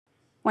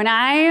When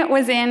I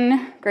was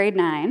in grade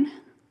 9,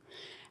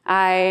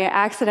 I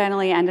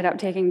accidentally ended up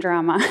taking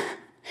drama.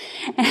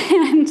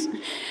 And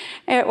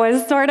it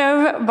was sort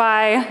of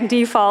by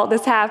default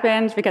this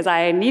happened because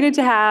I needed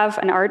to have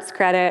an arts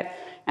credit,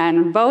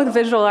 and both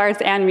visual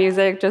arts and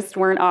music just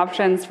weren't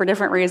options for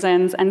different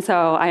reasons, and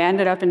so I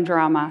ended up in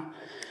drama.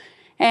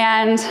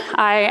 And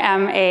I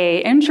am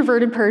an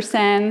introverted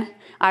person.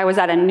 I was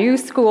at a new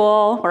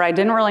school where I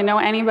didn't really know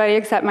anybody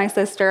except my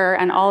sister,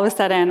 and all of a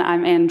sudden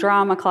I'm in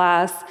drama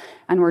class,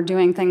 and we're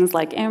doing things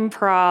like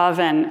improv,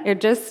 and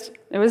it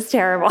was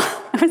terrible.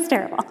 It was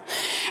terrible.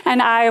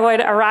 And I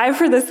would arrive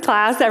for this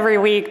class every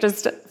week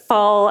just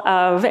full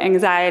of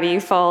anxiety,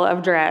 full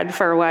of dread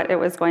for what it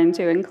was going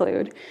to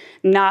include.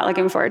 Not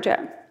looking forward to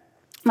it.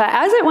 But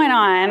as it went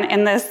on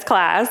in this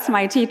class,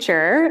 my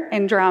teacher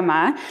in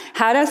drama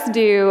had us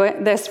do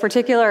this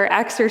particular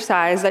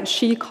exercise that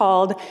she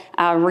called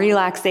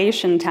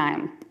relaxation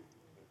time.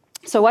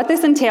 So what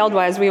this entailed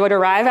was we would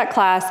arrive at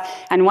class,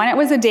 and when it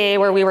was a day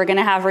where we were going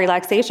to have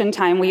relaxation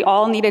time, we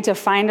all needed to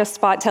find a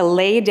spot to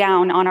lay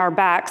down on our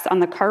backs on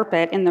the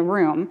carpet in the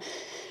room,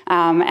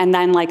 and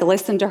then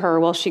listen to her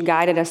while she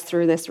guided us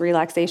through this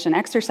relaxation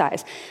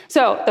exercise.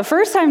 So the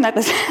first time that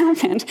this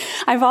happened,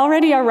 I've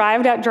already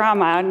arrived at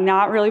drama,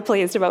 not really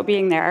pleased about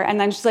being there, and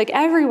then she's like,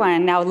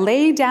 everyone, now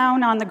lay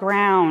down on the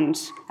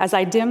ground as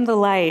I dim the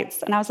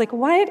lights. And I was like,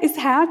 what is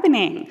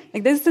happening?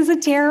 This is a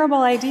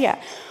terrible idea.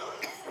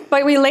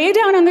 But we lay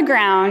down on the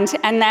ground,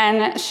 and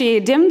then she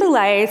dimmed the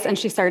lights, and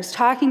she starts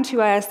talking to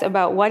us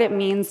about what it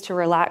means to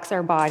relax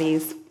our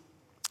bodies.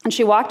 And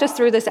she walked us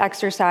through this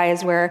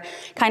exercise where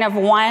kind of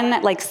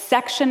one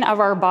section of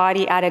our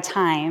body at a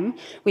time,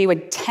 we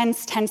would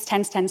tense.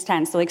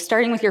 So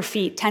starting with your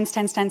feet, tense,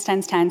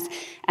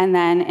 and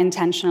then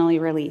intentionally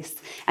release.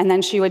 And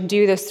then she would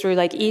do this through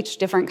each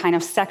different kind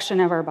of section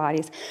of our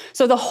bodies.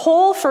 So the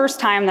whole first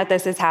time that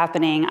this is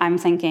happening, I'm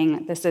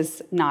thinking, this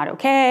is not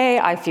okay.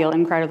 I feel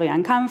incredibly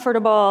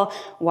uncomfortable.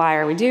 Why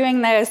are we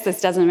doing this? This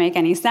doesn't make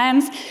any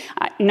sense.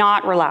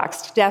 Not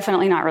relaxed,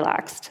 definitely not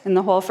relaxed in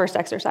the whole first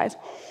exercise.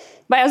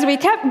 But as we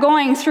kept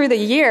going through the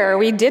year,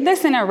 we did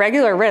this in a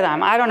regular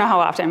rhythm. I don't know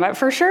how often, but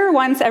for sure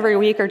once every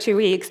week or 2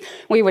 weeks,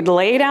 we would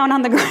lay down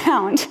on the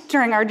ground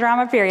during our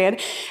drama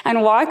period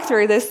and walk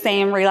through this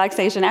same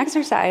relaxation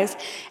exercise.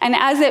 And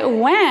as it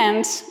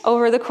went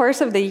over the course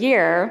of the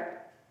year,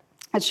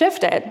 it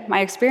shifted. My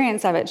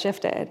experience of it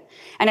shifted.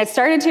 And it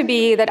started to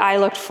be that I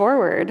looked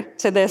forward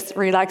to this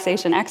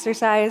relaxation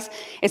exercise.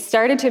 It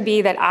started to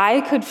be that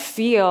I could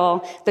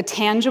feel the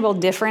tangible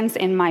difference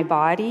in my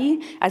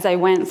body as I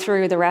went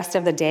through the rest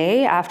of the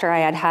day after I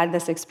had had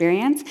this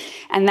experience.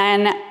 And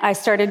then I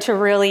started to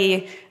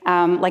really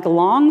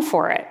long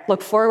for it,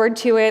 look forward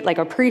to it,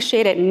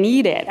 appreciate it,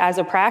 need it as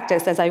a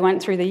practice as I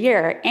went through the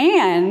year.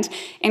 And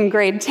in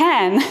grade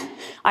 10,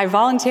 I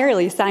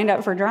voluntarily signed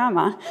up for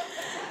drama.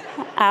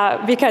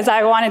 Because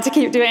I wanted to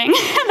keep doing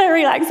the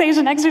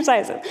relaxation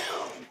exercises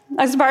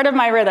as part of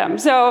my rhythm.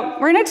 So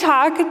we're going to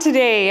talk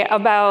today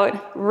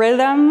about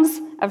rhythms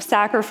of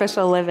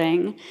sacrificial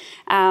living.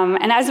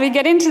 And as we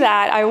get into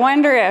that, I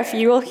wonder if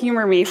you will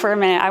humor me for a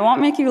minute. I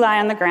won't make you lie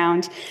on the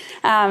ground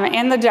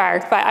in the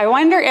dark, but I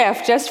wonder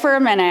if, just for a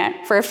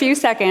minute, for a few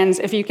seconds,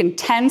 if you can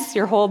tense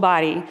your whole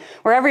body,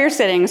 wherever you're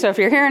sitting. So if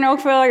you're here in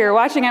Oakville, or you're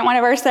watching at one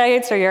of our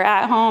sites, or you're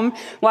at home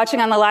watching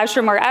on the live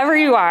stream, wherever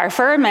you are,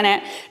 for a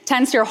minute,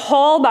 tense your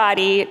whole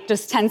body,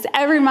 just tense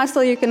every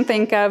muscle you can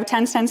think of,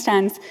 tense,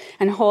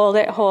 and hold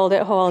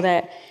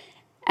it,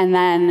 and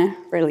then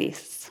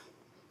release.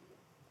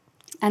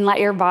 And let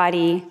your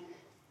body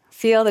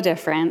feel the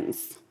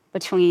difference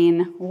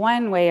between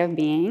one way of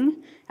being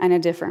and a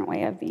different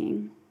way of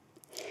being.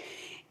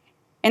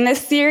 In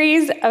this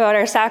series about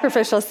our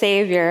sacrificial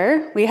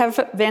Savior, we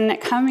have been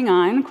coming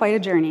on quite a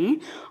journey,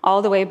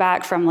 all the way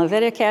back from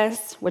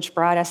Leviticus, which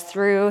brought us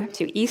through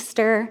to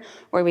Easter,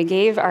 where we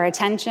gave our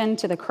attention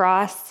to the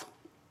cross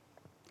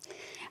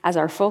as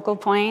our focal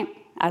point,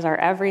 as our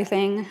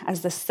everything,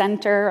 as the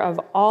center of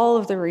all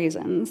of the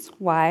reasons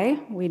why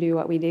we do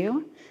what we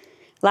do.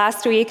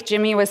 Last week,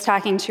 Jimmy was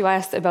talking to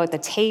us about the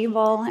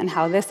table and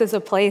how this is a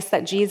place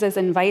that Jesus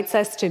invites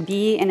us to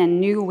be in a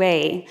new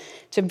way,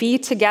 to be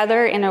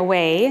together in a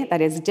way that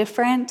is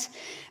different,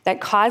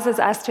 that causes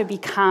us to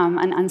become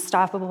an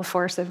unstoppable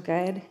force of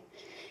good.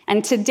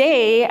 And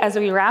today, as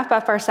we wrap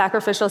up our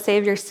Sacrificial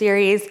Savior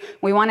series,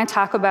 we want to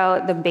talk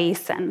about the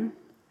basin.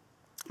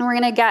 And we're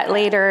going to get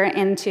later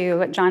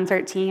into John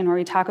 13, where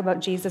we talk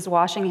about Jesus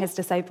washing his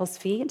disciples'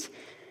 feet.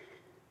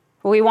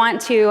 We want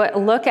to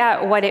look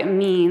at what it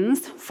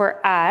means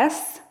for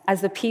us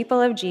as the people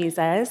of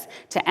Jesus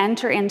to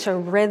enter into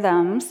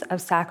rhythms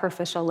of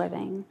sacrificial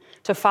living,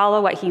 to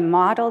follow what he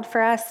modeled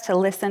for us, to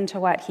listen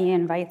to what he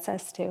invites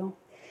us to.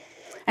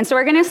 And so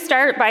we're going to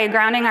start by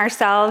grounding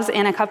ourselves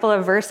in a couple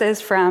of verses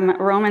from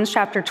Romans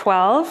chapter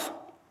 12,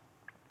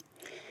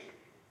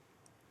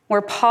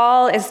 where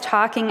Paul is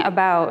talking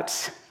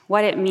about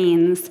what it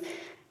means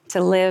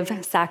to live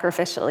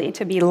sacrificially,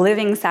 to be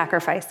living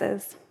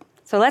sacrifices.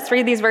 So let's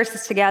read these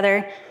verses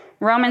together.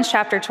 Romans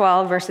chapter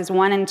 12, verses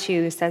 1 and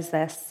 2 says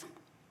this: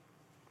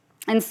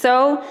 And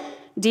so,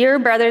 dear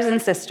brothers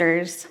and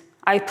sisters,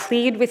 I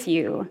plead with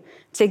you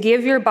to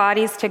give your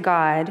bodies to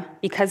God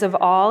because of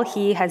all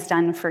he has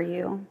done for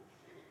you.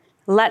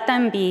 Let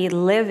them be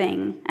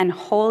living and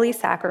holy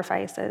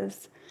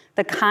sacrifices,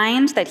 the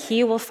kind that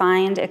he will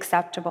find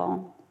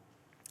acceptable.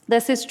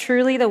 This is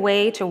truly the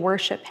way to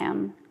worship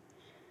him.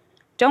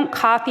 Don't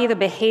copy the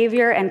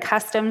behavior and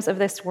customs of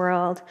this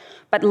world,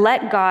 but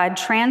let God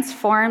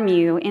transform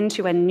you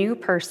into a new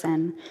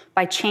person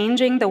by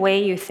changing the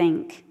way you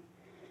think.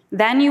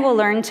 Then you will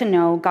learn to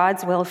know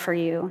God's will for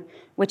you,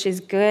 which is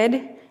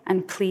good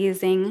and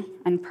pleasing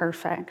and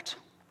perfect.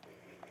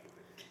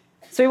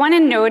 So we want to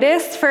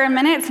notice for a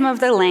minute some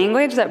of the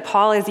language that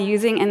Paul is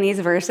using in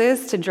these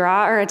verses to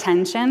draw our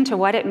attention to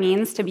what it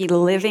means to be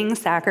living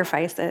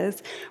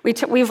sacrifices.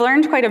 We've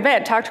learned quite a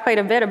bit, talked quite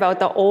a bit about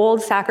the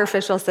old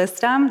sacrificial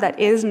system that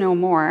is no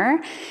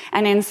more.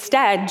 And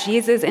instead,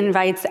 Jesus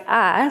invites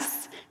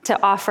us to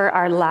offer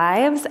our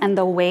lives and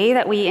the way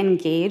that we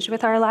engage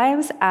with our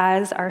lives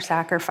as our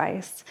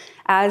sacrifice,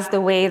 as the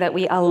way that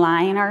we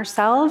align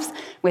ourselves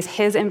with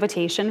his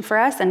invitation for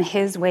us and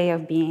his way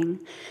of being.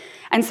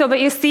 And so, but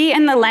you see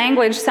in the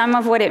language some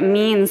of what it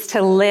means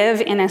to live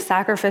in a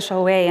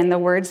sacrificial way in the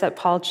words that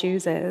Paul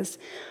chooses.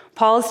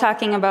 Paul's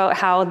talking about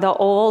how the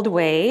old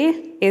way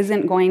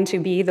isn't going to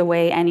be the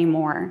way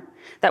anymore,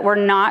 that we're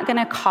not going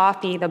to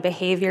copy the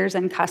behaviors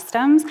and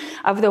customs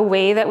of the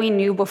way that we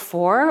knew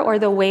before or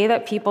the way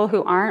that people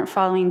who aren't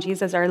following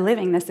Jesus are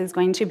living. This is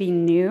going to be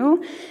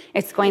new.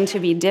 It's going to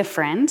be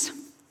different.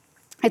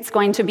 It's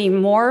going to be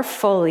more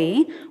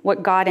fully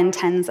what God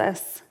intends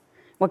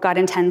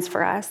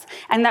for us,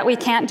 and that we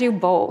can't do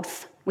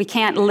both. We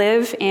can't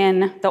live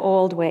in the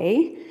old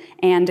way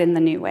and in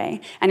the new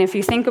way. And if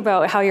you think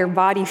about how your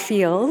body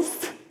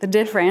feels, the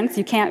difference,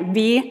 you can't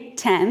be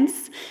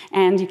tense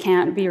and you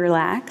can't be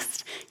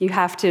relaxed. You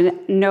have to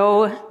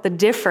know the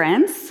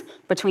difference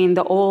between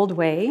the old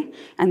way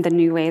and the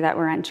new way that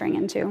we're entering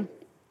into.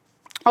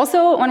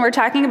 Also, when we're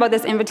talking about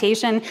this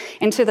invitation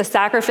into the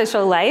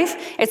sacrificial life,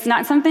 it's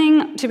not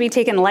something to be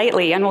taken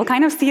lightly. And we'll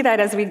kind of see that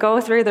as we go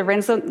through the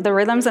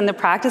rhythms and the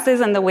practices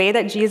and the way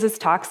that Jesus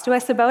talks to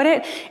us about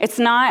it. It's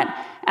not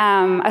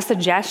a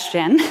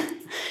suggestion.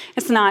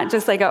 It's not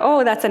just like,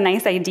 oh, that's a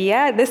nice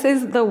idea. This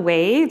is the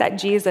way that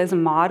Jesus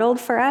modeled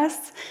for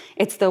us.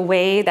 It's the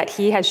way that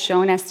he has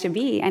shown us to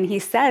be. And he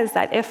says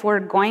that if we're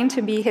going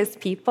to be his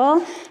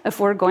people, if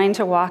we're going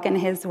to walk in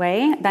his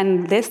way,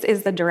 then this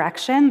is the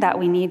direction that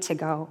we need to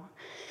go.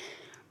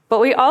 But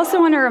we also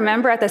want to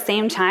remember at the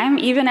same time,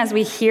 even as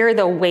we hear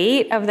the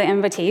weight of the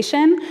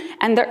invitation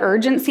and the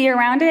urgency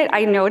around it,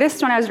 I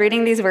noticed when I was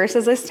reading these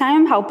verses this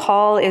time how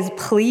Paul is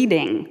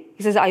pleading.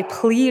 He says, I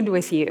plead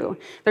with you.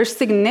 There's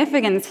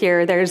significance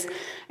here, there's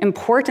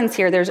importance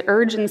here, there's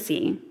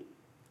urgency.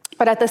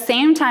 But at the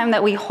same time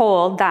that we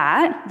hold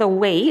that, the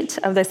weight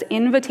of this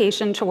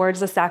invitation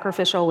towards the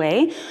sacrificial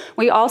way,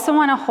 we also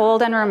want to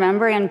hold and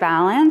remember and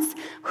balance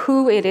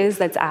who it is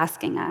that's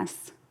asking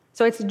us.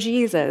 So it's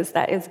Jesus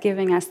that is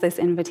giving us this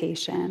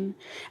invitation.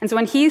 And so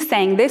when he's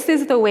saying, this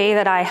is the way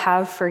that I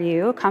have for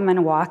you, come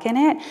and walk in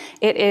it,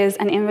 it is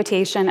an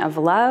invitation of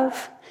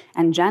love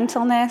and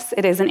gentleness.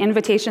 It is an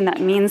invitation that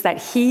means that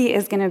he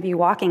is going to be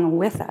walking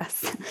with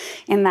us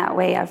in that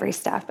way every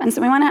step. And so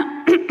we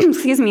want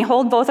to,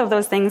 hold both of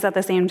those things at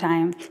the same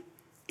time,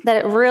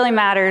 that it really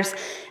matters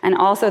and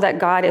also that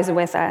God is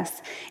with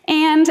us.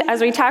 And as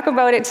we talk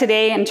about it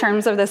today in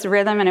terms of this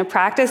rhythm and a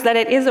practice, that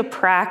it is a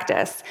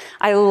practice.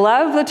 I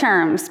love the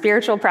term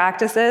spiritual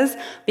practices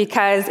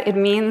because it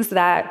means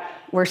that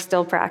we're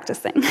still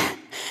practicing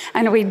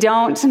and we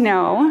don't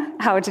know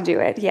how to do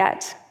it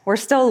yet. We're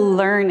still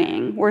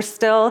learning. We're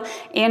still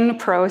in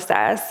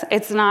process.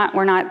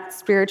 We're not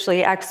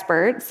spiritually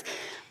experts,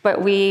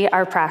 but we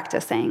are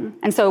practicing.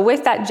 And so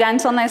with that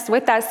gentleness,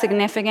 with that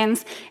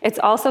significance, it's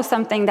also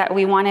something that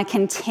we want to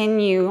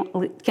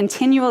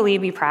continually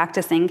be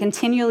practicing,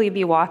 continually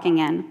be walking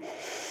in.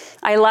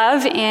 I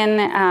love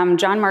in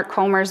John Mark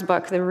Comer's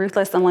book, The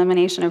Ruthless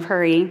Elimination of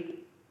Hurry,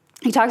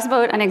 he talks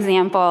about an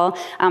example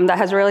that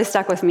has really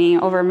stuck with me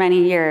over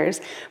many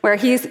years, where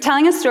he's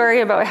telling a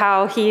story about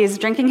how he's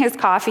drinking his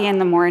coffee in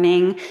the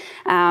morning,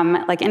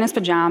 like in his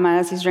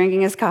pajamas, he's drinking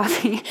his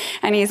coffee,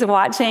 and he's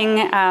watching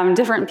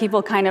different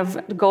people kind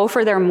of go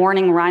for their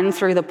morning run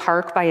through the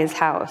park by his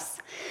house.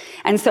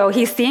 And so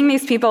he's seeing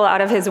these people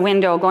out of his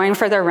window going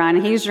for their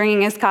run. He's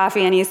drinking his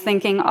coffee and he's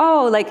thinking,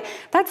 oh, like,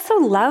 that's so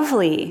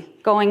lovely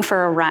going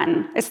for a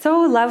run. It's so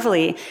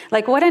lovely.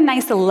 Like, what a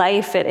nice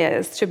life it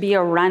is to be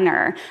a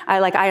runner.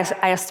 I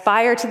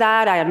aspire to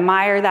that. I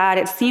admire that.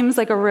 It seems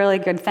like a really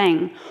good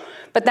thing.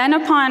 But then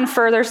upon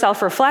further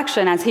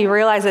self-reflection, as he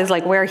realizes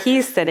like where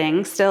he's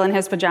sitting, still in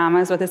his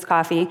pajamas with his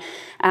coffee,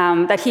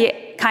 that he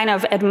kind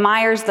of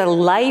admires the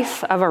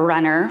life of a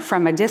runner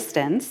from a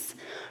distance,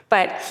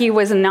 but he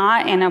was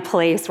not in a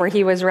place where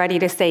he was ready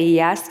to say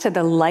yes to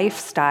the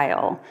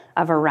lifestyle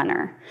of a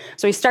runner.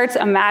 So he starts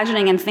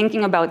imagining and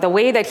thinking about the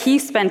way that he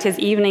spent his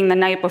evening the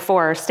night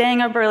before,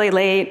 staying up really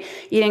late,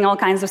 eating all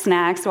kinds of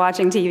snacks,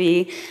 watching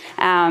TV,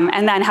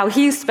 and then how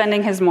he's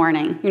spending his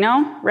morning,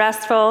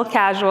 restful,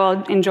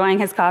 casual, enjoying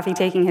his coffee,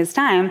 taking his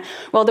time.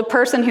 Well, the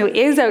person who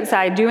is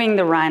outside doing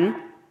the run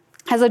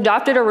has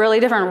adopted a really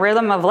different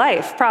rhythm of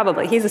life,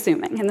 probably, he's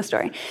assuming in the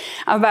story,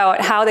 about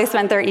how they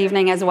spent their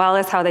evening as well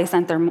as how they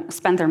spent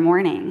their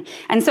morning.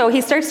 And so he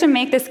starts to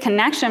make this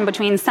connection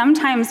between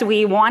sometimes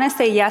we want to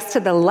say yes to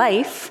the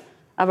life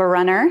of a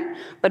runner,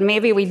 but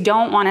maybe we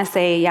don't want to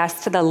say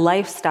yes to the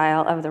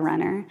lifestyle of the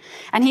runner.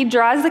 And he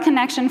draws the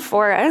connection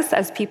for us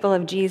as people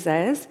of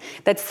Jesus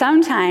that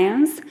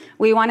sometimes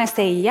we want to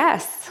say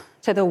yes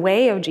to the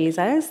way of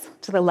Jesus,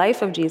 to the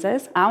life of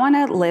Jesus. I want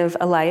to live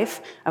a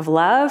life of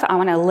love. I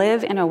want to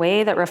live in a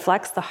way that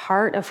reflects the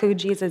heart of who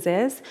Jesus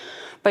is.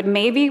 But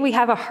maybe we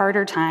have a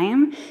harder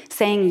time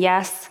saying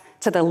yes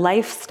to the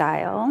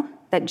lifestyle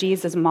that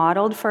Jesus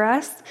modeled for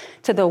us,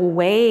 to the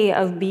way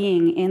of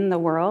being in the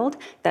world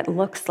that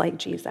looks like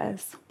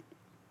Jesus.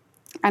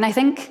 And I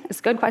think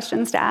it's good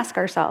questions to ask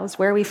ourselves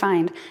where we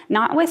find,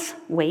 not with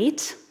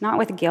weight, not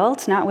with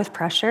guilt, not with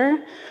pressure,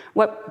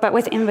 but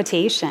with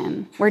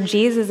invitation, where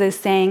Jesus is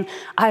saying,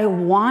 I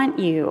want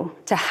you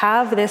to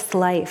have this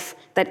life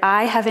that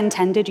I have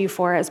intended you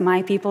for as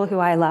my people who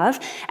I love,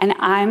 and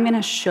I'm going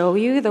to show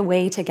you the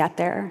way to get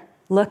there.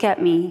 Look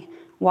at me,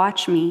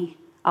 watch me,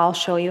 I'll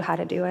show you how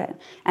to do it,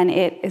 and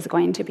it is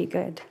going to be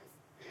good.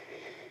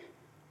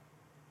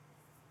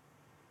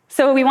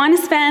 So we want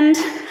to spend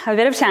a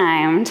bit of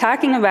time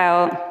talking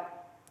about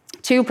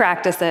two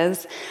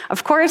practices.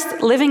 Of course,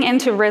 living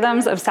into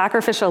rhythms of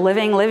sacrificial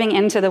living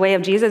into the way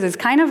of Jesus is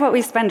kind of what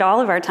we spend all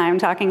of our time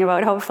talking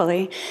about,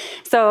 hopefully.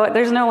 So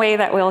there's no way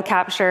that we'll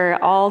capture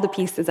all the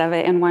pieces of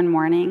it in one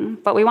morning.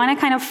 But we want to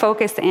kind of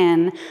focus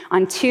in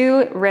on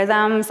two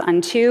rhythms,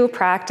 on two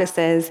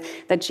practices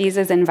that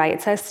Jesus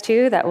invites us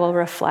to that will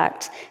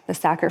reflect the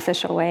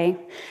sacrificial way.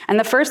 And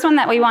the first one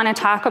that we want to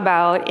talk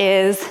about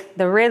is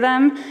the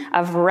rhythm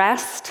of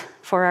rest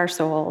for our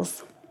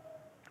souls,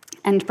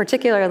 and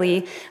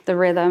particularly the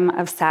rhythm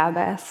of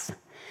Sabbath.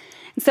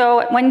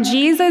 So when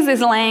Jesus is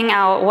laying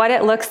out what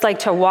it looks like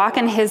to walk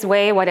in his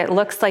way, what it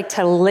looks like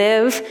to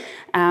live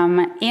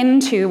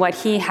into what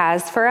he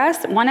has for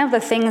us, one of the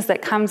things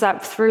that comes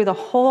up through the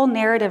whole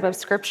narrative of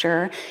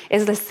Scripture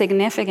is the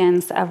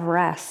significance of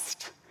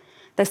rest,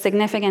 the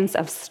significance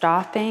of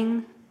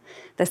stopping,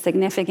 the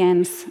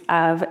significance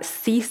of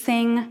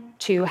ceasing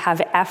to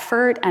have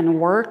effort and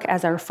work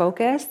as our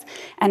focus,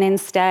 and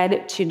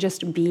instead to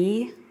just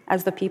be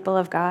as the people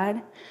of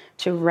God,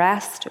 to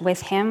rest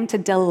with him, to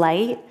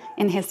delight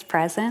in his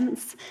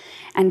presence,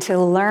 and to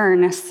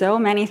learn so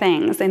many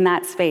things in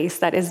that space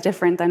that is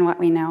different than what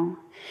we know.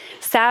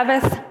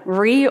 Sabbath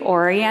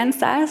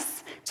reorients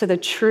us to the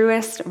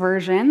truest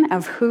version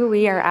of who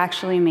we are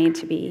actually made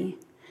to be,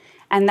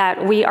 and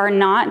that we are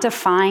not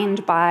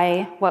defined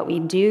by what we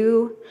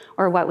do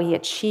or what we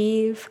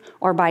achieve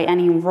or by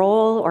any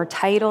role or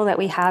title that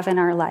we have in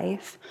our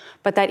life,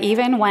 but that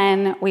even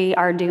when we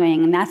are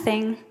doing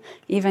nothing,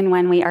 even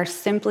when we are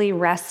simply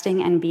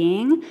resting and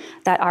being,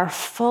 that our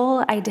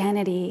full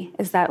identity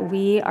is that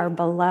we are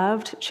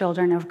beloved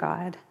children of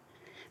God,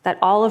 that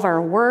all of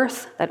our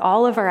worth, that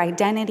all of our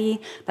identity,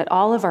 that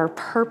all of our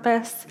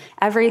purpose,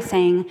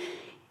 everything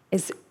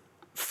is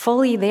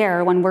fully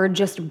there when we're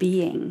just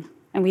being,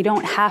 and we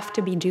don't have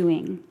to be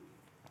doing.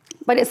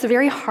 But it's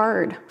very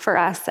hard for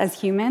us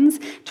as humans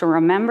to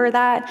remember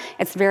that.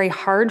 It's very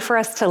hard for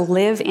us to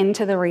live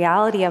into the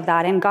reality of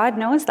that. And God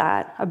knows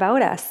that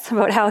about us,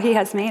 about how he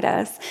has made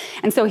us.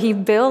 And so he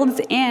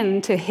builds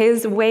into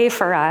his way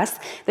for us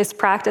this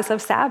practice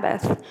of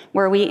Sabbath,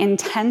 where we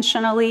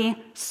intentionally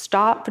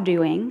stop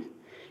doing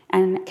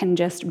and can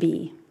just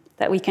be.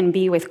 That we can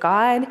be with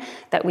God,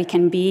 that we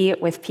can be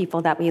with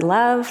people that we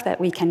love, that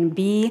we can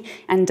be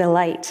and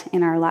delight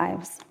in our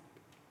lives.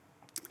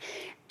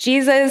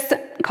 Jesus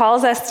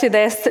calls us to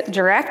this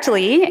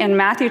directly in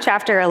Matthew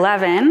chapter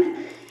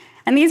 11.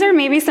 And these are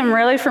maybe some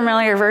really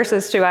familiar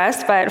verses to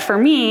us, but for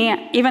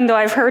me, even though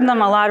I've heard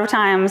them a lot of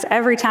times,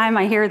 every time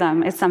I hear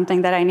them, it's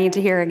something that I need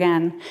to hear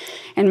again.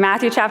 In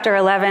Matthew chapter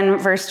 11,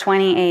 verse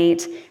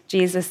 28,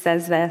 Jesus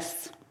says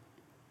this,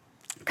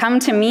 "Come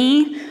to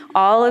me,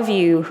 all of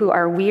you who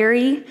are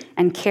weary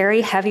and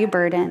carry heavy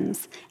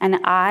burdens, and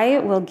I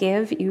will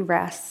give you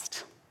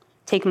rest.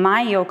 Take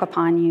my yoke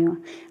upon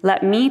you.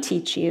 Let me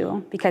teach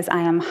you, because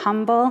I am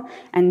humble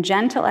and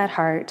gentle at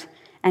heart,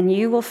 and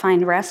you will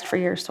find rest for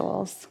your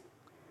souls.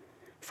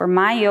 For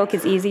my yoke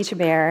is easy to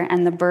bear,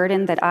 and the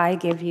burden that I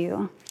give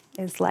you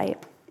is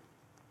light."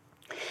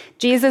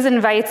 Jesus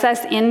invites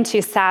us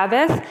into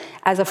Sabbath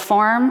as a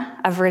form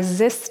of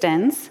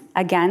resistance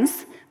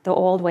against the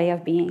old way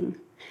of being,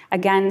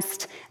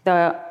 against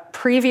the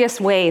previous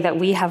way that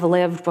we have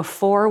lived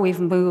before we've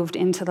moved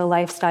into the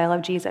lifestyle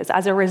of Jesus,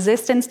 as a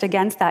resistance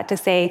against that, to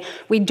say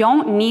we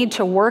don't need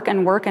to work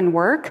and work and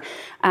work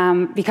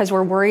because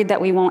we're worried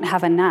that we won't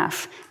have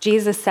enough.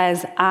 Jesus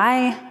says,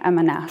 I am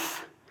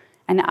enough,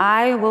 and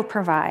I will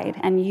provide,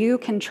 and you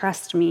can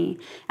trust me,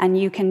 and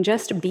you can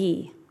just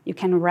be. You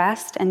can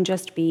rest and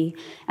just be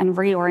and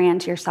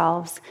reorient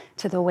yourselves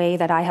to the way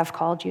that I have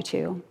called you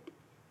to.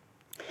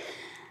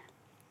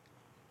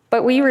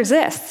 But we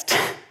resist.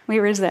 We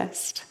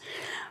resist.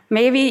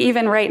 Maybe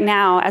even right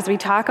now, as we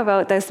talk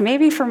about this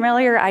maybe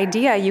familiar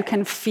idea, you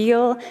can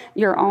feel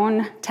your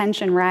own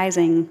tension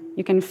rising.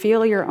 You can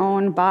feel your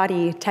own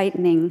body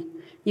tightening.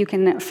 You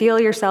can feel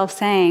yourself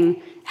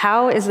saying,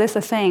 how is this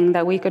a thing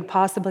that we could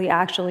possibly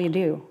actually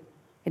do?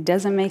 It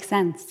doesn't make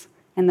sense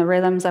in the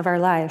rhythms of our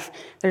life.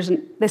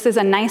 This is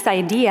a nice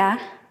idea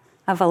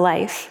of a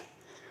life,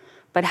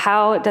 but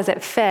how does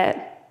it fit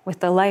with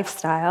the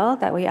lifestyle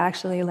that we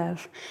actually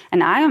live?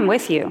 And I am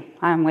with you.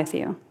 I am with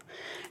you.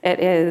 It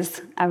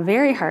is a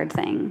very hard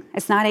thing.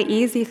 It's not an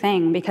easy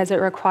thing because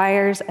it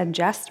requires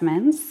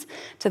adjustments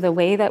to the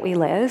way that we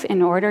live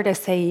in order to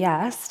say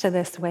yes to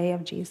this way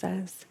of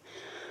Jesus.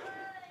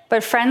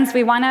 But friends,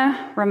 we want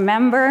to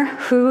remember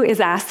who is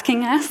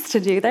asking us to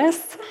do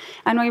this,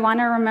 and we want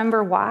to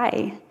remember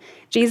why.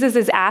 Jesus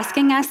is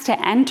asking us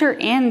to enter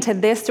into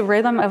this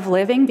rhythm of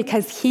living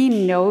because he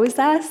knows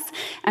us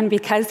and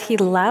because he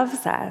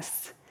loves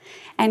us.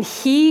 And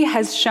he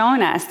has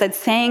shown us that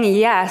saying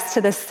yes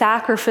to the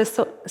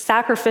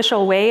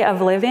sacrificial way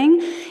of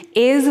living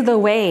is the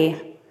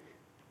way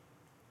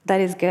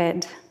that is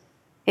good.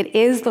 It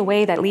is the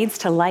way that leads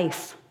to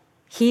life.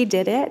 He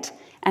did it,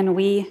 and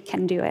we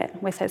can do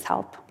it with his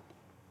help.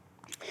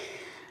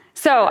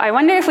 So I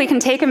wonder if we can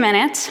take a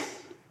minute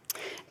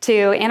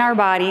to, in our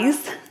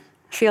bodies,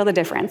 feel the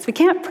difference. We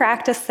can't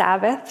practice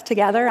Sabbath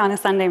together on a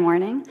Sunday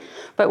morning,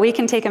 but we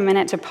can take a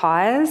minute to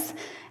pause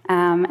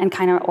and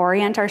kind of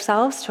orient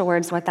ourselves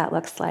towards what that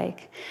looks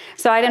like.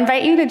 So I'd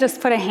invite you to just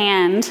put a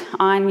hand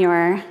on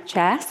your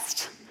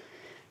chest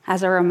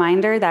as a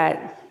reminder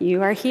that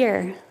you are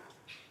here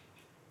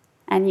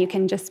and you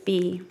can just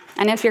be.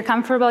 And if you're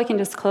comfortable, you can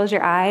just close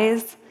your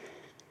eyes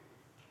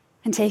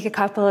and take a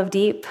couple of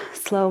deep,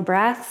 slow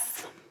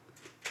breaths.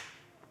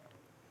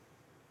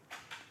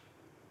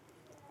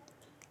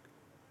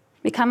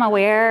 Become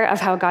aware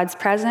of how God's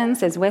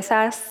presence is with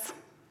us.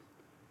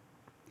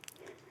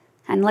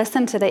 And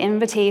listen to the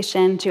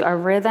invitation to a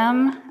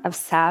rhythm of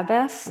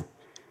Sabbath,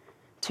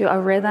 to a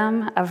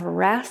rhythm of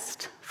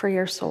rest for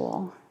your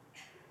soul,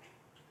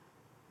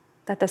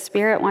 that the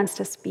Spirit wants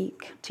to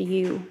speak to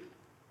you.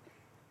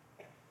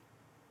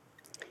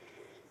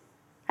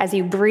 As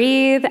you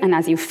breathe and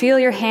as you feel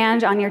your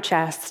hand on your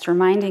chest,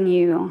 reminding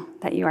you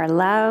that you are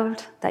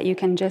loved, that you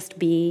can just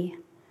be,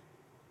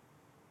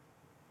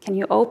 can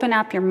you open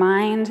up your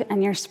mind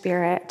and your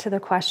spirit to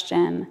the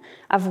question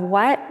of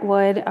what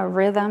would a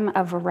rhythm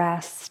of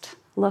rest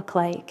look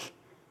like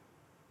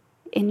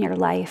in your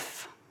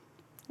life,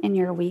 in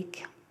your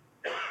week?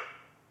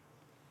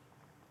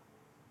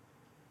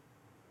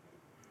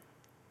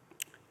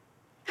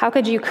 How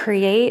could you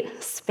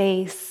create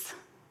space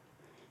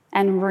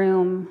and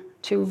room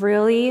to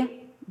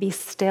really be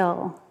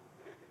still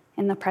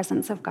in the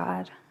presence of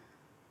God?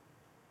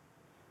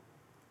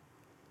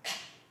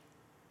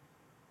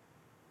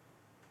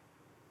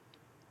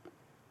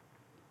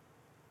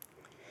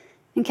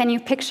 And can you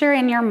picture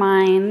in your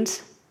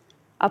mind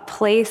a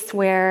place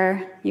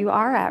where you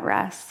are at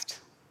rest?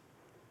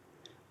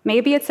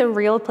 Maybe it's a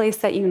real place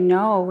that you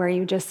know, where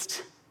you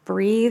just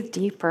breathe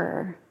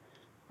deeper,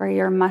 where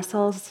your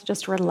muscles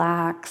just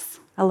relax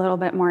a little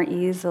bit more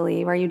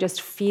easily, where you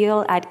just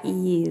feel at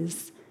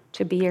ease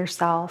to be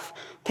yourself.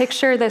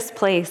 Picture this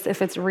place,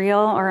 if it's real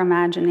or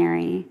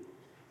imaginary,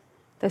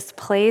 this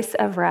place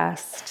of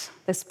rest,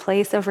 this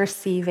place of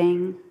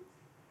receiving,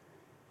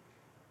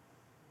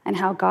 and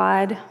how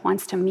God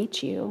wants to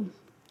meet you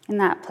in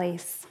that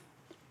place.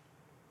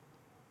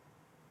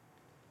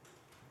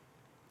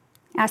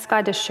 Ask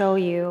God to show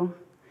you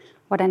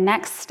what a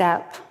next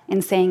step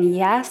in saying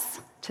yes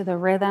to the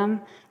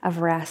rhythm of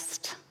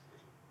rest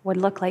would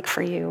look like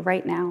for you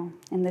right now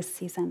in this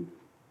season.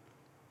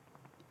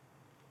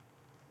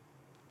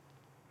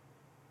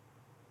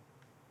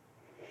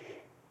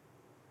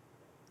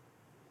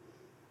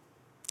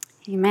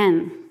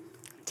 Amen.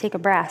 Take a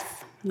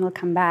breath, and we'll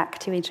come back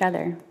to each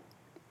other.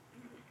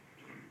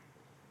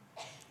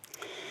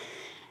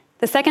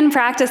 The second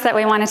practice that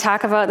we want to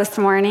talk about this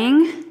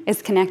morning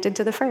is connected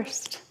to the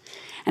first.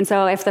 And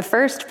so if the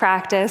first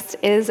practice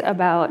is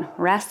about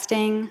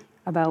resting,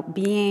 about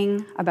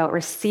being, about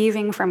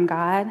receiving from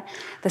God,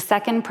 the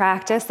second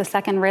practice, the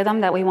second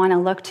rhythm that we want to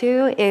look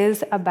to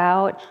is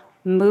about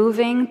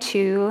moving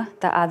to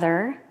the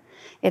other.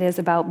 It is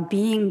about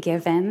being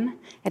given.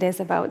 It is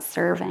about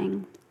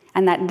serving.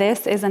 And that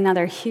this is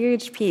another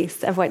huge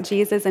piece of what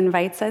Jesus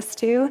invites us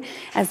to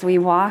as we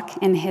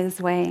walk in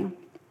his way.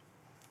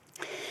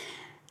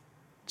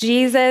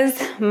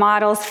 Jesus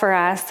models for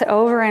us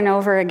over and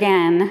over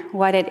again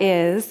what it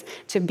is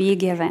to be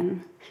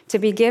given, to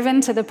be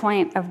given to the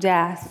point of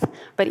death.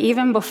 But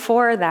even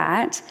before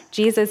that,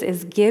 Jesus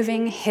is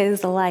giving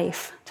his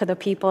life to the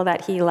people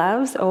that he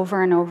loves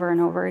over and over and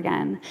over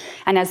again.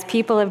 And as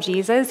people of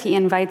Jesus, he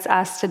invites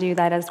us to do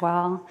that as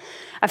well.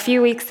 A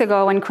few weeks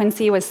ago, when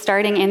Quincy was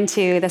starting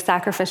into the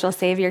Sacrificial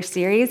Saviour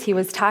series, he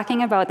was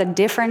talking about the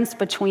difference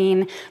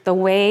between the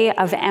way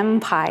of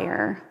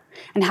empire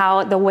and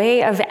how the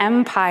way of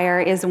empire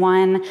is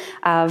one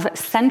of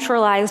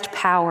centralized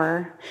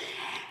power.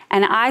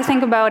 And I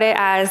think about it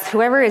as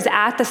whoever is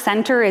at the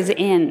center is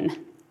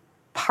in,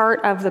 part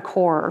of the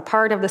core,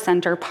 part of the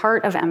center,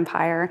 part of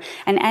empire.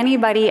 And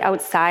anybody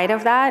outside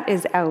of that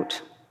is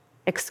out,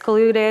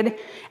 excluded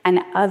and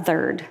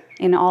othered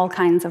in all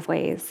kinds of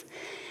ways.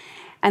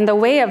 And the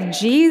way of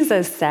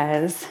Jesus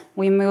says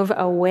we move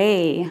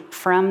away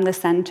from the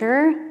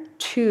center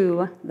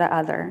to the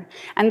other.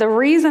 And the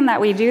reason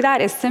that we do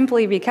that is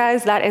simply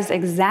because that is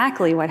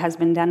exactly what has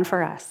been done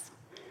for us.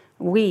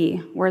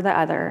 We were the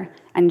other,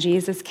 and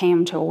Jesus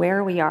came to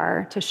where we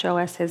are to show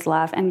us his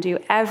love and do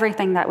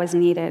everything that was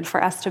needed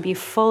for us to be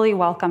fully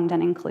welcomed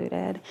and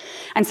included.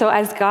 And so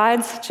as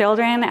God's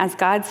children, as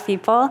God's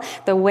people,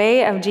 the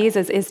way of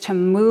Jesus is to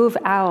move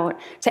out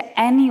to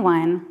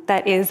anyone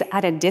that is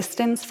at a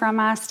distance from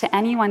us, to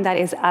anyone that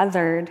is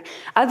othered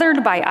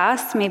by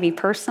us, maybe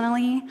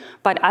personally,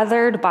 but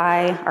othered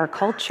by our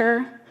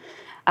culture,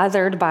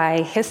 othered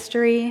by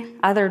history,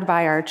 othered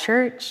by our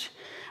church,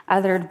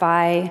 othered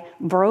by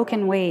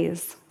broken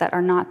ways that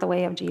are not the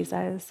way of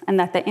Jesus, and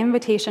that the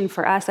invitation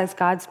for us as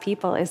God's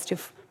people is to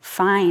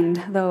find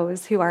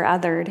those who are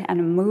othered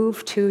and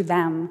move to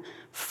them,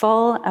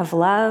 full of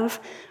love,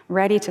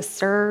 ready to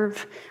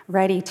serve,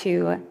 ready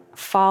to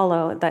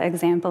follow the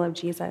example of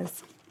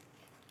Jesus.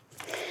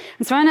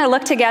 And so we're going to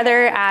look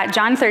together at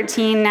John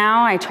 13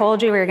 now. I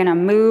told you we were going to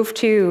move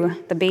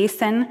to the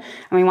basin, and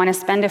we want to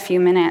spend a few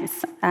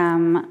minutes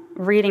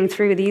reading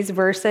through these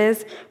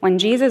verses when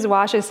Jesus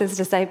washes his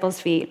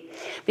disciples' feet.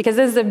 Because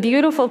this is a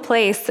beautiful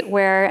place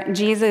where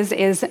Jesus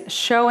is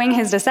showing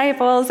his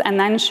disciples and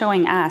then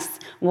showing us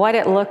what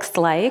it looks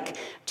like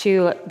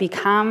to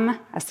become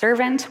a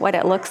servant, what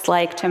it looks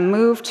like to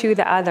move to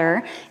the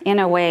other in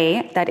a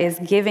way that is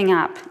giving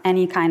up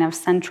any kind of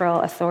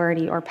central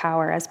authority or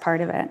power as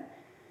part of it.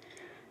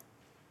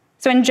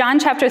 So in John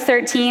chapter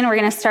 13, we're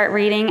going to start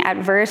reading at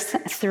verse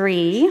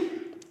 3.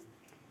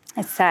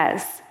 It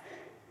says,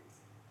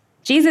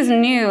 Jesus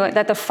knew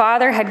that the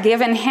Father had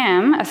given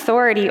him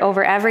authority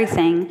over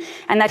everything,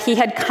 and that he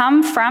had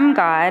come from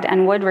God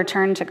and would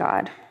return to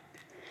God.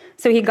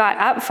 So he got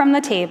up from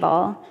the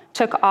table,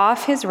 took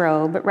off his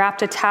robe,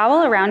 wrapped a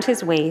towel around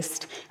his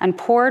waist, and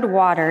poured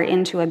water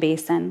into a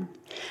basin.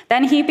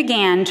 Then he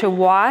began to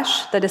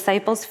wash the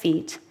disciples'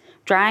 feet,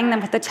 drying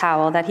them with the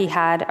towel that he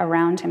had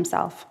around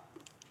himself.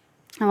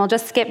 And we'll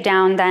just skip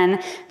down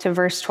then to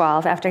verse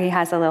 12 after he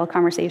has a little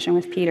conversation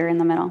with Peter in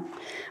the middle.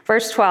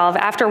 Verse 12,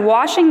 after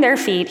washing their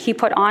feet, he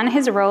put on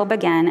his robe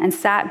again and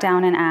sat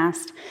down and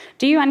asked,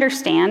 "Do you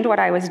understand what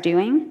I was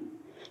doing?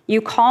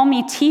 You call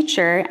me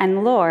teacher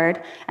and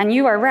Lord, and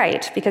you are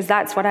right, because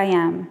that's what I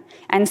am.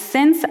 And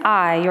since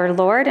I, your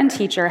Lord and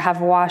teacher,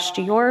 have washed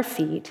your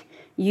feet,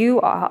 you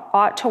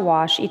ought to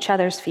wash each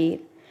other's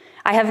feet.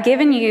 I have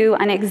given you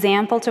an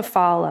example to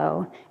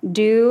follow.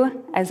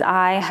 Do as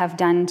I have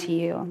done to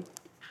you."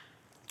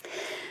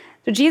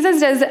 So Jesus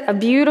does a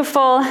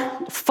beautiful,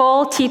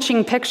 full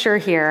teaching picture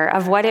here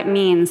of what it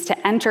means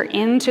to enter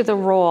into the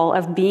role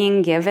of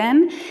being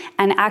given,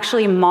 and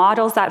actually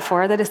models that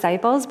for the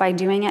disciples by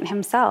doing it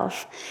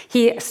himself.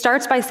 He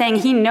starts by saying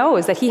he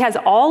knows that he has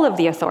all of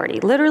the authority,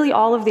 literally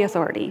all of the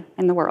authority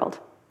in the world.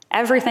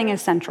 Everything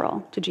is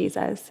central to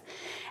Jesus.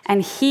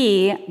 And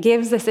he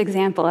gives this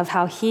example of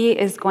how he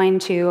is going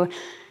to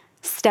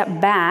step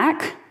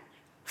back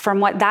from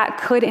what that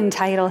could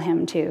entitle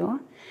him to,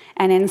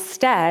 and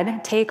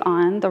instead take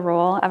on the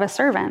role of a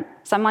servant,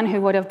 someone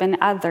who would have been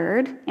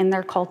othered in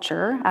their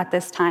culture at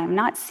this time,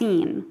 not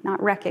seen,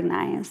 not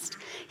recognized.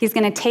 He's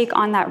going to take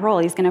on that role.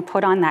 He's going to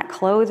put on that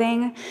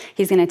clothing.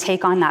 He's going to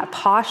take on that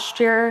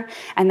posture,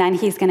 and then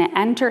he's going to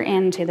enter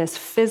into this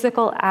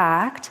physical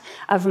act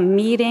of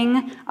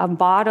meeting a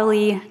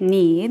bodily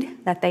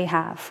need that they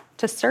have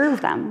to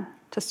serve them.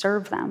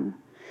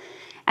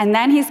 And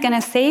then he's going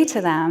to say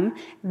to them,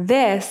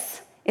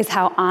 this is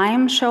how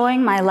I'm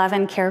showing my love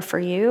and care for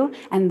you,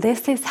 and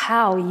this is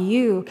how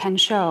you can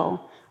show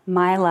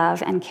my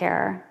love and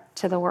care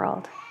to the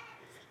world.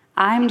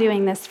 I'm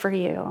doing this for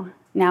you.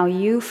 Now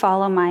you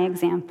follow my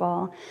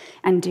example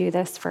and do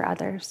this for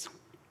others.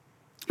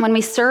 When we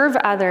serve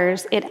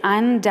others, it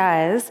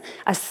undoes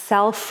a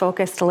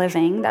self-focused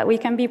living that we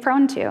can be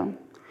prone to.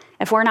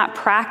 If we're not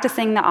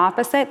practicing the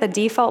opposite, the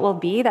default will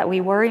be that we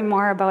worry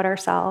more about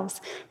ourselves.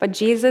 But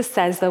Jesus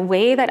says, the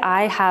way that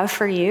I have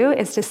for you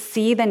is to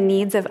see the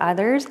needs of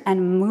others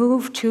and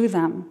move to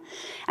them.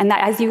 And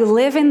that as you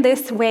live in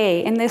this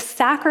way, in this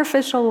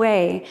sacrificial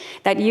way,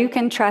 that you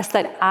can trust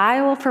that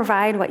I will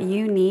provide what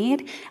you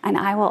need, and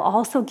I will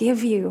also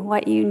give you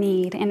what you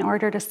need in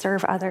order to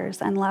serve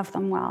others and love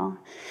them well.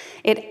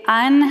 It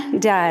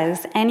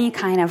undoes any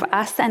kind of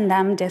us and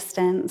them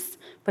distance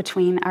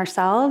between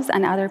ourselves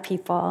and other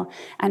people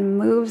and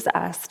moves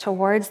us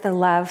towards the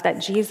love that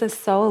Jesus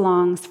so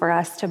longs for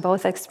us to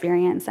both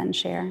experience and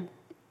share.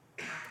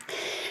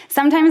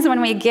 Sometimes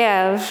when we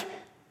give,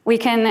 we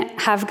can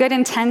have good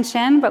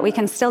intention, but we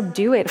can still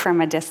do it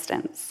from a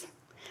distance.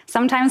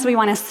 Sometimes we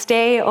want to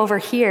stay over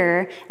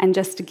here and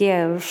just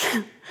give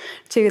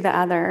to the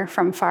other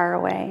from far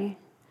away.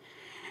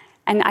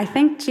 And I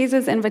think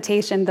Jesus'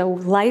 invitation, the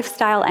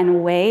lifestyle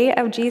and way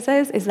of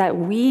Jesus, is that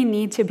we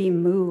need to be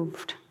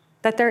moved,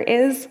 that there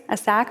is a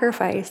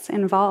sacrifice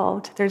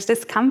involved. There's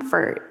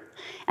discomfort.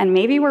 And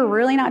maybe we're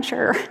really not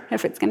sure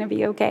if it's going to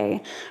be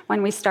okay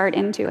when we start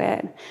into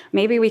it.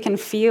 Maybe we can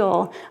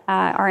feel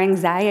our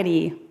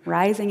anxiety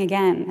rising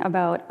again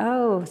about,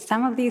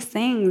 some of these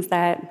things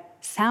that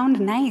sound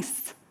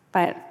nice,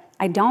 but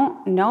I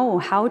don't know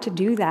how to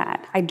do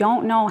that. I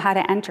don't know how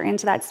to enter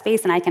into that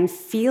space, and I can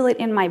feel it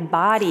in my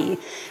body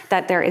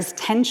that there is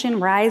tension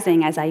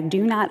rising as I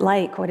do not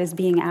like what is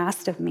being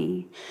asked of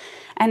me.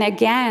 And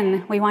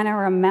again, we want to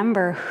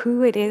remember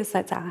who it is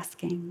that's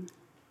asking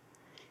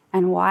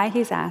and why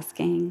he's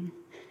asking,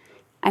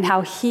 and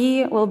how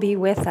he will be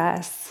with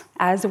us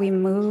as we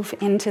move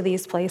into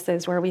these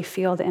places where we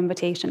feel the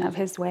invitation of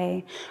his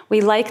way.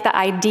 We like the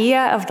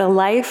idea of the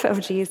life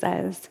of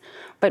Jesus,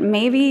 but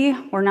maybe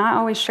we're not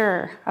always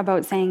sure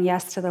about saying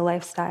yes to the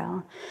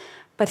lifestyle.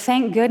 But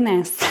thank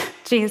goodness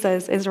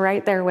Jesus is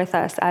right there with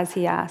us as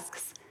he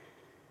asks,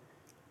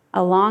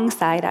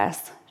 alongside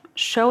us,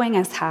 showing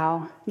us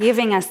how,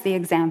 giving us the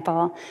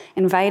example,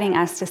 inviting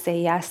us to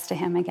say yes to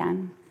him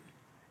again.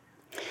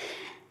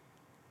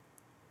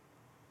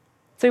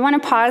 So we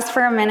want to pause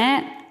for a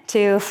minute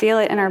to feel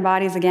it in our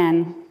bodies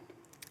again,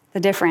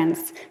 the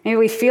difference. Maybe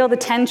we feel the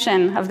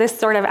tension of this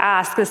sort of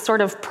ask, this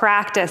sort of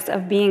practice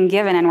of being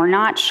given, and we're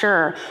not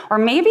sure. Or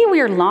maybe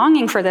we're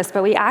longing for this,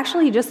 but we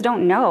actually just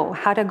don't know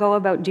how to go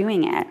about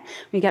doing it.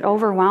 We get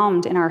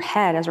overwhelmed in our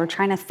head as we're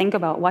trying to think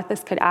about what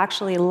this could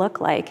actually look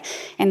like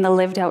in the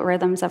lived out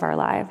rhythms of our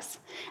lives.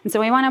 And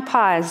so we want to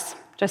pause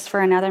just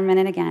for another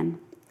minute again.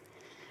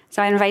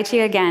 So I invite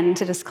you again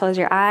to just close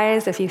your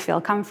eyes if you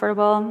feel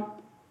comfortable.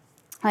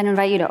 I'd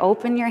invite you to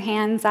open your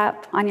hands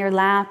up on your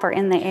lap or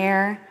in the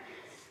air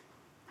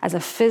as a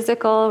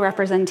physical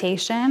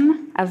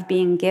representation of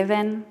being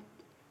given,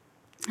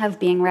 of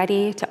being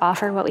ready to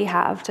offer what we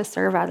have to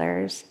serve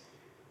others.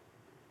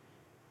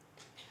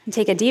 And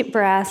take a deep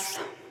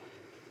breath.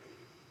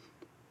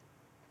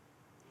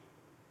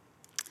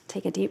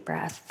 Take a deep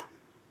breath.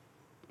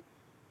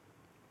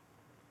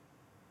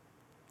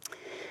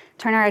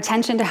 Turn our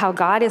attention to how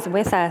God is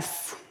with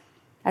us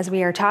as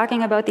we are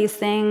talking about these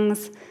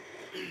things,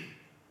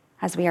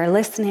 as we are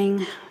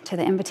listening to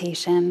the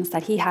invitations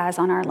that he has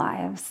on our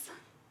lives.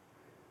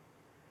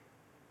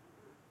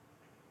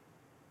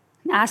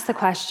 And ask the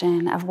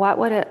question of what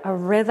would a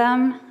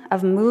rhythm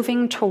of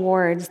moving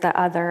towards the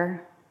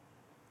other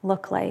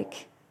look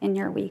like in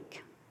your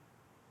week?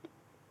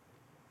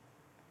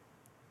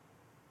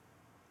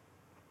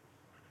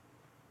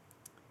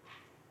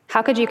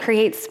 How could you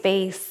create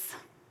space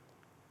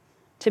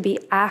to be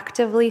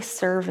actively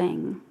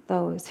serving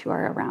those who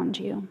are around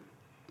you?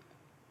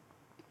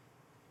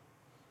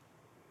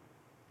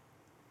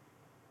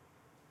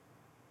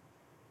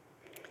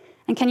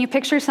 And can you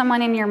picture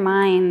someone in your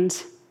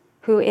mind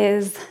who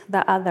is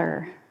the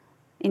other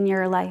in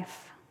your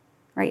life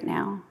right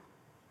now?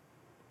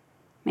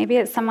 Maybe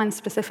it's someone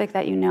specific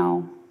that you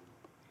know.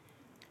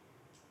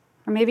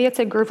 Or maybe it's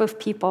a group of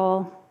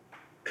people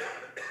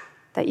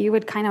that you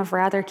would kind of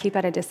rather keep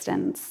at a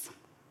distance.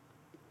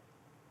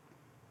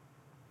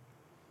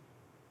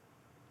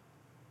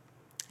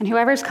 And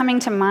whoever's coming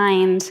to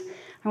mind,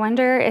 I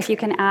wonder if you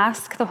can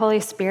ask the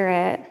Holy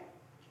Spirit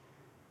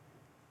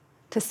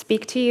to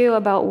speak to you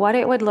about what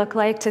it would look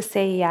like to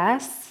say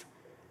yes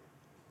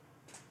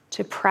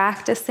to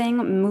practicing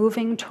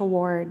moving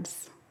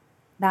towards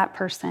that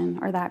person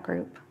or that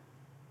group.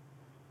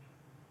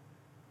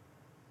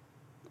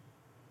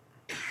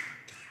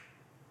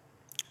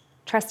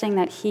 Trusting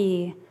that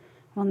he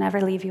will never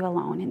leave you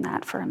alone in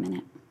that for a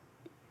minute.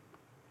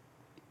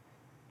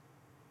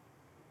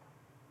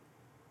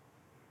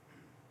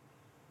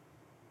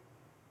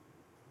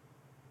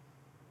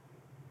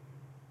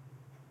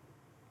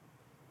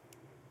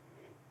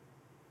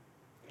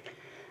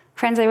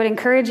 Friends, I would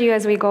encourage you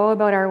as we go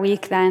about our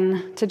week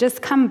then to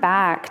just come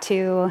back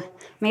to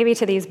maybe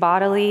to these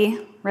bodily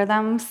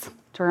rhythms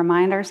to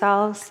remind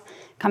ourselves,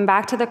 come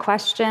back to the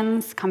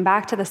questions, come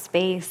back to the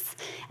space,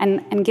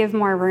 and give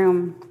more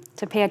room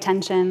to pay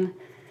attention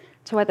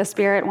to what the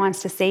Spirit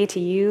wants to say to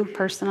you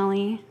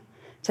personally,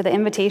 to the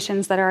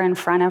invitations that are in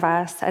front of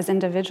us as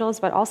individuals,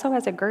 but also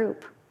as a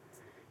group,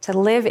 to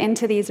live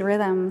into these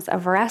rhythms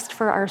of rest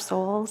for our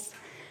souls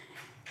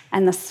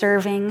and the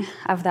serving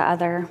of the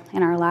other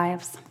in our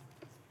lives.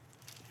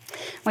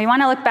 We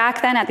want to look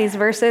back then at these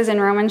verses in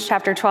Romans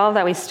chapter 12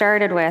 that we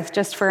started with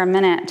just for a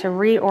minute to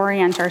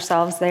reorient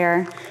ourselves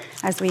there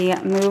as we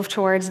move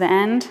towards the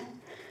end.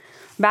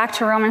 Back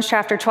to Romans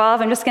chapter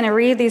 12. I'm just going to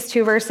read these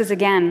two verses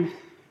again.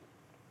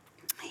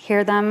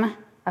 Hear them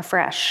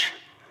afresh.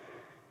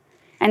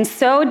 And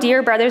so,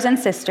 dear brothers and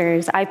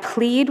sisters, I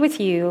plead with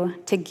you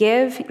to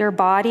give your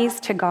bodies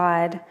to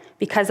God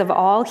because of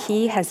all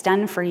he has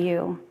done for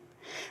you.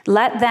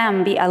 Let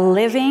them be a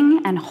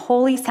living and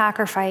holy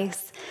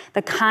sacrifice,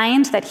 the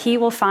kind that he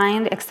will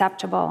find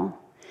acceptable.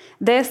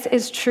 This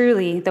is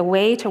truly the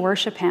way to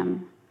worship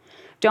him.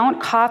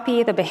 Don't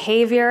copy the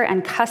behavior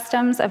and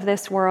customs of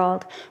this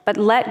world, but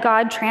let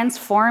God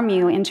transform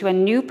you into a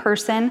new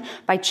person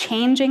by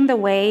changing the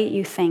way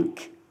you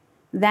think.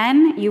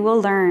 Then you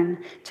will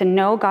learn to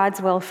know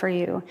God's will for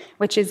you,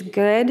 which is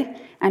good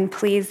and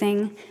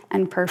pleasing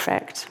and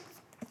perfect.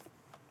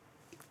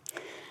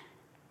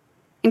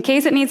 In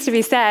case it needs to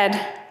be said,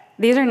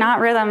 these are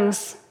not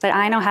rhythms that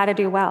I know how to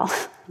do well.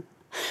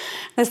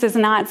 This is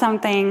not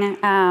something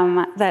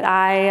that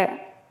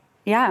I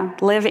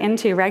live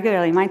into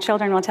regularly. My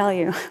children will tell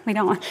you we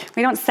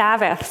don't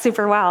Sabbath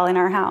super well in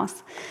our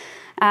house.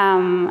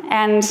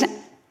 And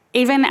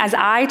even as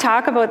I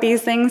talk about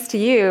these things to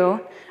you,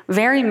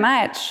 very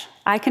much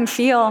I can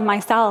feel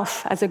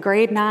myself as a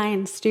grade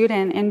 9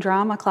 student in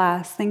drama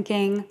class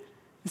thinking,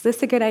 is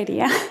this a good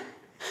idea?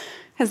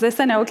 Is this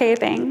an okay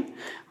thing?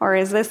 Or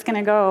is this going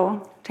to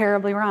go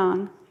terribly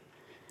wrong?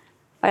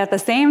 But at the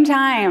same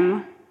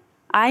time,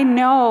 I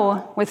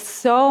know with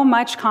so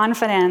much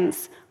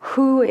confidence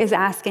who is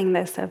asking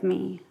this of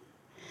me.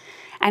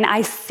 And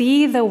I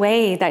see the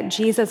way that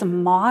Jesus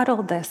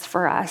modeled this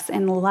for us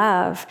in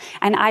love.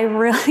 And I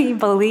really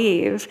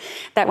believe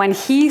that when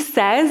he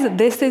says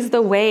this is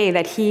the way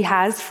that he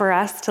has for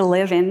us to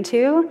live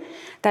into,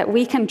 that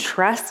we can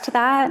trust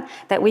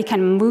that we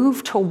can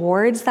move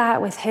towards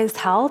that with his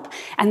help,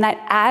 and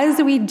that as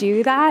we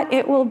do that,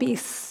 it will be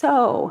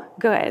so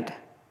good.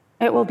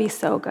 It will be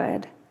so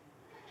good.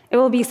 It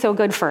will be so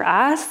good for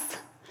us.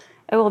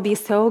 It will be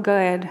so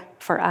good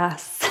for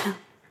us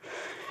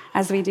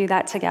as we do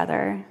that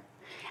together.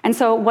 And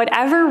so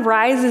whatever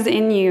rises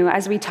in you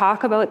as we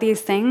talk about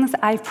these things,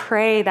 I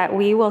pray that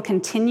we will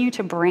continue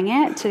to bring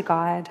it to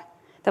God,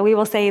 that we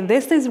will say,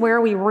 this is where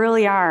we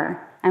really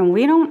are, and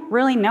we don't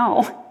really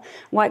know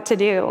what to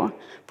do,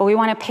 but we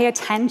want to pay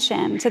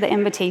attention to the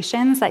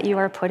invitations that you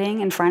are putting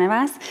in front of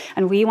us,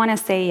 and we want to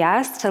say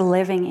yes to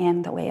living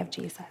in the way of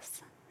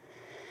Jesus.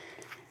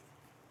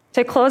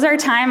 To close our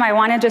time, I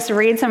want to just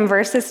read some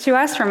verses to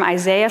us from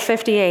Isaiah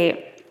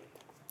 58.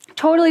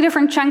 Totally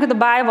different chunk of the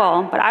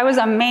Bible, but I was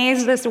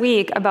amazed this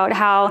week about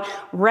how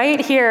right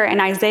here in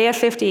Isaiah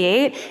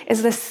 58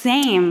 is the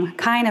same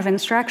kind of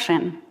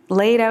instruction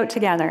laid out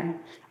together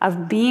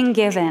of being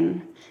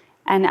given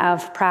and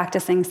of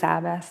practicing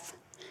Sabbath.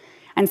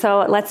 And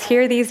so let's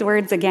hear these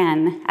words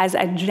again as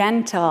a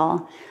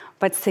gentle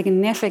but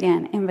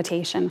significant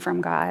invitation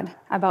from God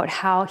about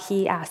how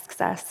he asks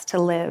us to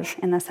live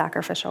in the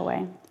sacrificial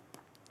way.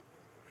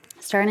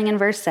 Starting in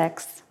verse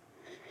 6.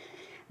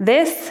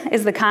 This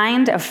is the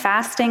kind of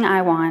fasting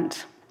I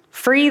want.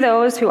 Free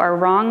those who are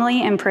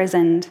wrongly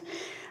imprisoned.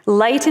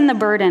 Lighten the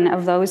burden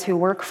of those who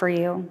work for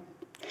you.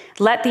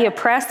 Let the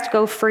oppressed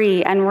go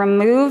free and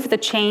remove the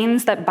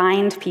chains that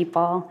bind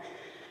people.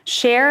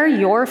 Share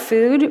your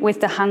food with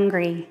the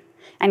hungry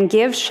and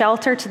give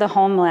shelter to the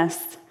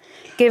homeless.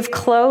 Give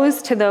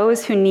clothes to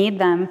those who need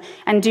them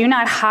and do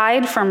not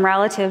hide from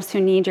relatives who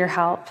need your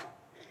help.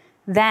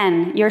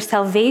 Then your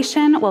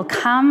salvation will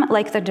come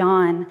like the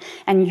dawn,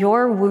 and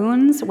your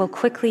wounds will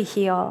quickly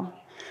heal.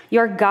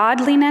 Your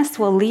godliness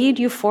will lead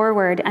you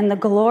forward, and the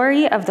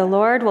glory of the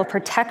Lord will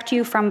protect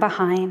you from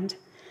behind.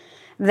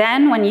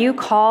 Then when you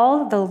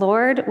call, the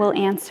Lord will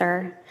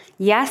answer.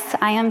 Yes,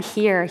 I am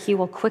here, he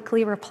will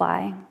quickly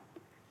reply.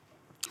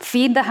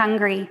 Feed the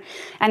hungry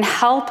and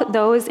help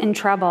those in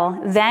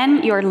trouble.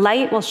 Then your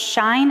light will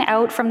shine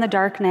out from the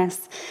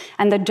darkness,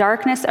 and the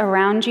darkness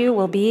around you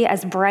will be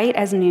as bright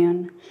as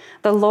noon.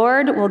 The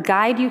Lord will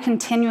guide you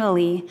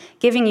continually,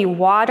 giving you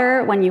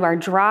water when you are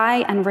dry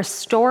and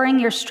restoring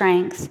your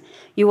strength.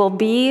 You will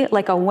be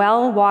like a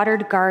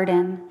well-watered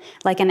garden,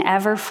 like an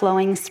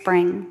ever-flowing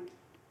spring.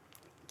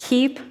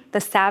 Keep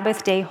the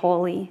Sabbath day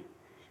holy.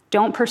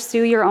 Don't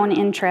pursue your own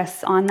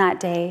interests on that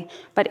day,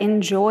 but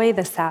enjoy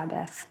the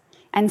Sabbath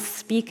and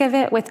speak of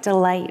it with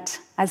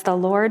delight as the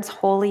Lord's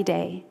holy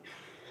day.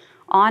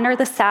 Honor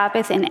the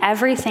Sabbath in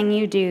everything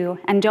you do,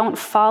 and don't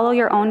follow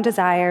your own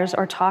desires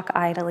or talk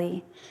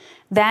idly.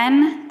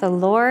 Then the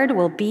Lord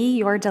will be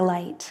your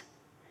delight.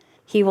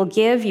 He will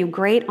give you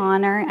great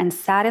honor and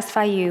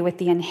satisfy you with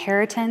the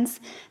inheritance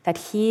that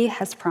he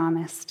has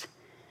promised.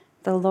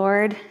 The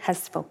Lord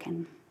has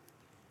spoken.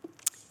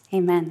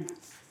 Amen.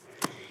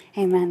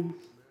 Amen.